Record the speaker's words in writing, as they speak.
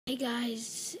Hey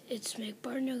guys, it's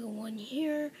McBarnaga1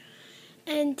 here,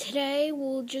 and today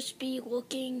we'll just be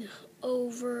looking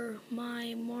over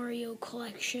my Mario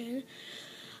collection.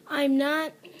 I'm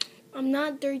not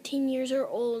 13 years or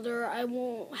older. I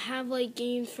won't have like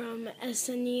games from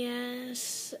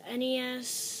SNES,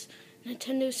 NES,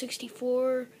 Nintendo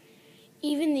 64,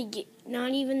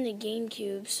 not even the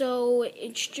GameCube. So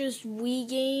it's just Wii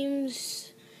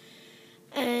games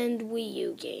and Wii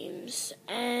U games,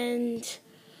 and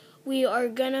we are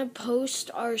gonna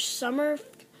post our summer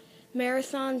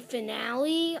marathon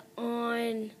finale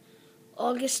on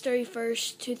August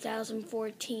 31st,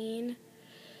 2014.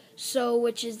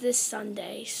 Which is this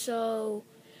Sunday. So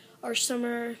our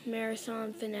summer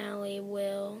marathon finale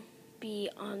will be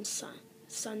on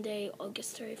Sunday,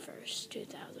 August 31st,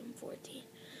 2014.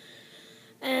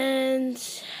 And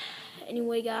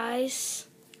anyway, guys,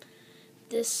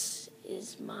 this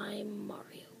is my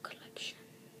Mario collection.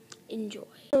 Enjoy.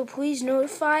 So please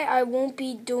notify. I won't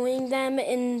be doing them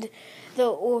in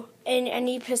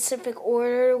any specific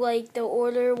order, like the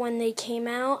order when they came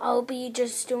out. I'll be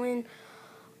just doing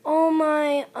all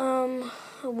my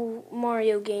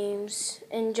Mario games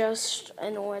in just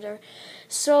an order.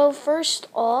 So first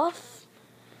off,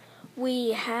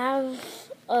 we have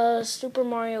Super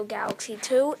Mario Galaxy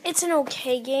 2. It's an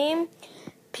okay game.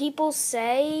 People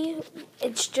say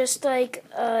it's just like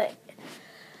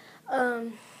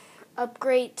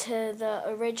upgrade to the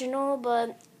original,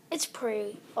 but it's a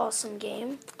pretty awesome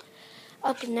game.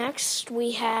 Up next,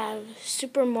 we have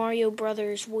Super Mario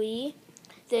Bros. Wii.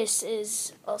 This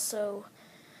is also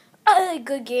a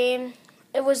good game.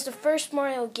 It was the first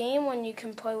Mario game when you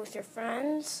can play with your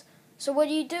friends. So what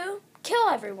do? Kill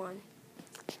everyone.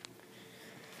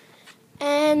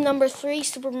 And number 3,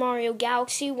 Super Mario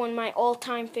Galaxy, one of my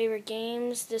all-time favorite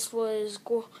games. This was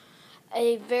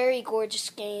a very gorgeous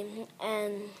game,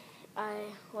 and I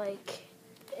like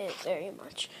it very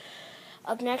much.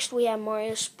 Up next, we have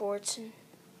Mario Sports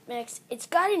Mix. It's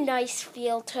got a nice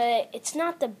feel to it. It's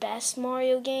not the best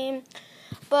Mario game,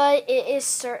 but it is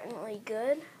certainly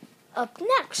good. Up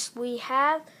next, we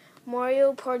have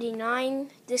Mario Party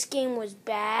 9. This game was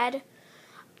bad.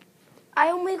 I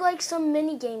only like some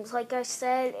mini games, like I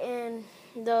said, in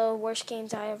the worst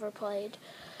games I ever played.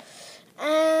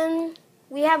 And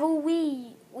we have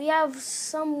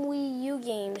some Wii U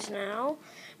games now.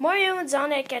 Mario and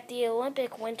Sonic at the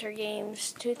Olympic Winter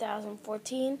Games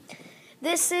 2014.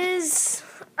 This is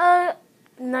a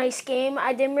nice game.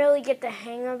 I didn't really get the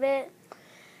hang of it.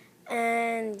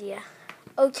 And yeah.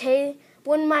 Okay,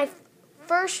 one of my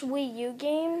first Wii U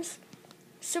games,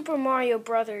 Super Mario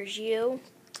Bros. U.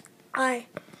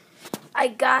 I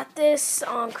got this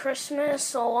on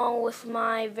Christmas along with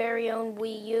my very own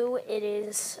Wii U. It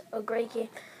is a great game.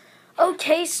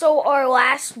 Okay, so our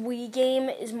last Wii game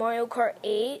is Mario Kart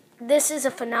 8. This is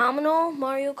a phenomenal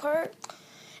Mario Kart.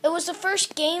 It was the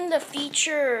first game to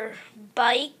feature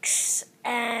bikes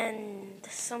and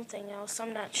something else.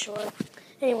 I'm not sure.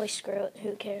 Anyway, screw it.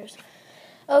 Who cares?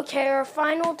 Okay, our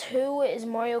final 2 is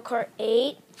Mario Kart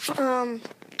 8.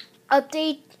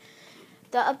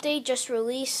 The update just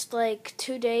released like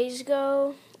 2 days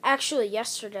ago. Actually,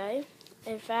 yesterday,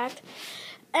 in fact.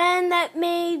 And that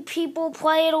made people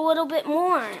play it a little bit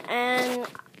more. And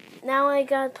now I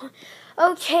got to play.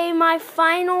 Okay, my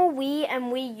final Wii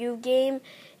and Wii U game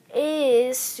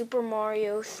is Super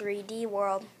Mario 3D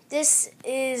World. This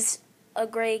is a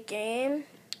great game.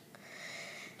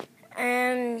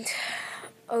 And,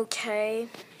 okay.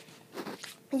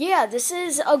 Yeah, this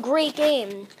is a great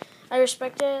game. I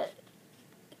respect it.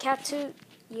 Katsu,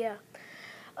 yeah.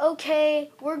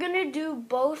 Okay, we're gonna do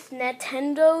both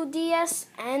Nintendo DS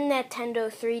and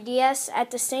Nintendo 3DS at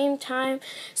the same time,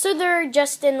 so they're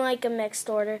just in like a mixed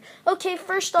order. Okay,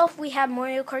 first off, we have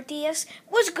Mario Kart DS. It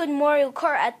was good Mario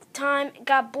Kart at the time. It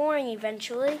got boring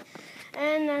eventually,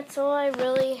 and that's all I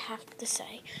really have to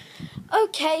say.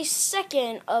 Okay,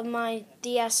 second of my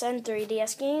DS and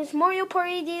 3DS games, Mario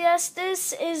Party DS.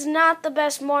 This is not the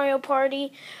best Mario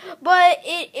Party, but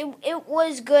it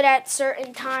was good at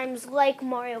certain times, like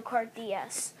Mario Kart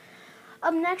DS.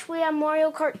 Up next, we have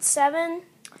Mario Kart 7.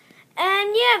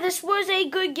 And yeah, this was a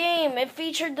good game. It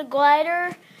featured the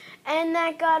glider, and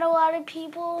that got a lot of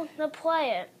people to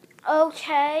play it.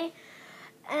 Okay,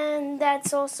 and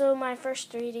that's also my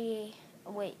first 3DS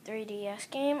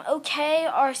game. Okay,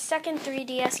 our second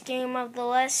 3DS game of the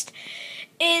list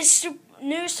is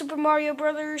New Super Mario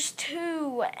Bros.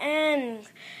 2. And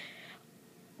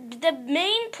the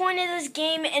main point of this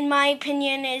game, in my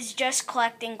opinion, is just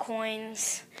collecting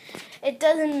coins. It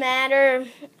doesn't matter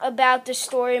about the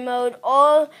story mode.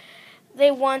 All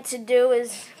they want to do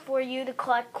is for you to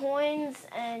collect coins,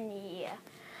 and yeah.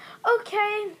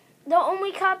 Okay, the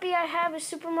only copy I have of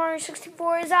Super Mario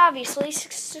 64 is obviously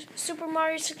Super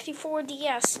Mario 64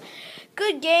 DS.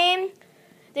 Good game.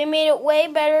 They made it way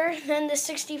better than the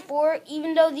 64,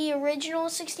 even though the original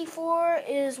 64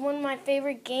 is one of my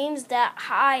favorite games that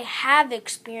I have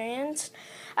experienced.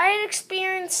 I had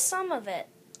experienced some of it.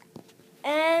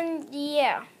 And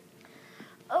yeah.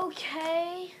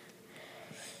 Okay.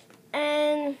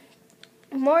 And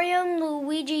Mario and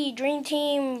Luigi Dream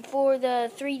Team for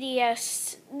the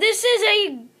 3DS. This is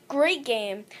a great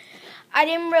game. I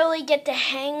didn't really get the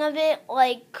hang of it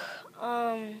like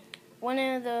one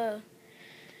of the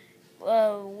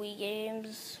Wii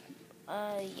games.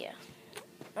 Yeah.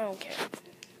 I don't care.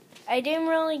 I didn't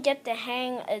really get the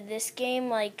hang of this game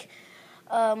like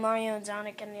Mario and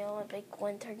Sonic and the Olympic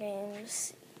Winter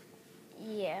Games.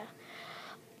 Yeah.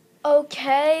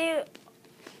 Okay,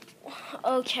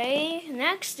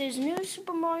 next is New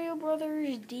Super Mario Bros.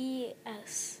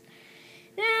 DS.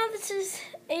 Now, this is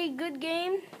a good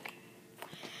game.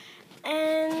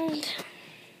 And,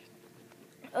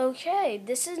 okay,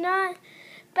 this is not a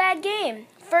bad game.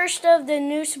 First of the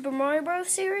New Super Mario Bros.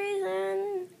 Series,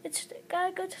 and it's got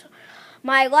a good...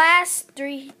 My last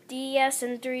 3DS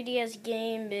and 3DS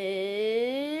game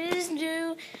is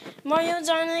New Mario and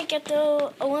Sonic at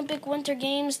the Olympic Winter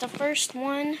Games, the first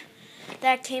one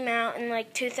that came out in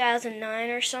like 2009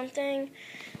 or something.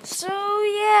 So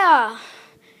yeah,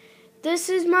 this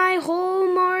is my whole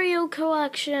Mario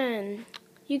collection.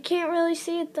 You can't really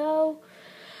see it though.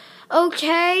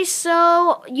 Okay,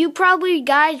 so you probably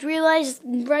guys realize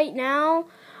right now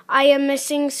I am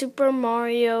missing Super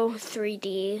Mario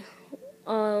 3D.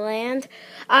 Land.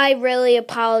 I really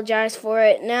apologize for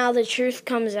it. Now the truth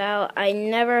comes out. I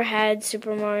never had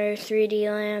Super Mario 3D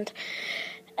Land.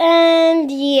 And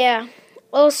yeah.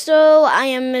 Also, I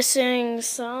am missing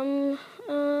some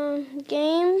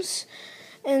games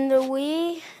in the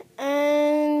Wii.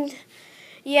 And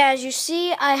yeah, as you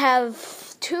see, I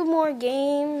have 2 more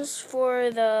games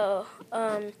for the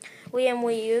Wii and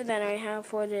Wii U than I have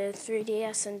for the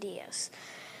 3DS and DS.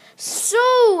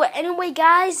 So, anyway,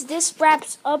 guys, this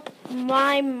wraps up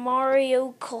my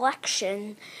Mario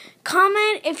collection.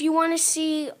 Comment if you want to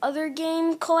see other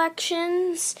game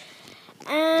collections,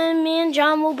 and me and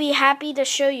John will be happy to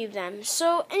show you them.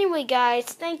 So, anyway, guys,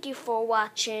 thank you for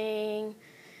watching,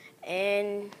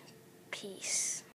 and peace.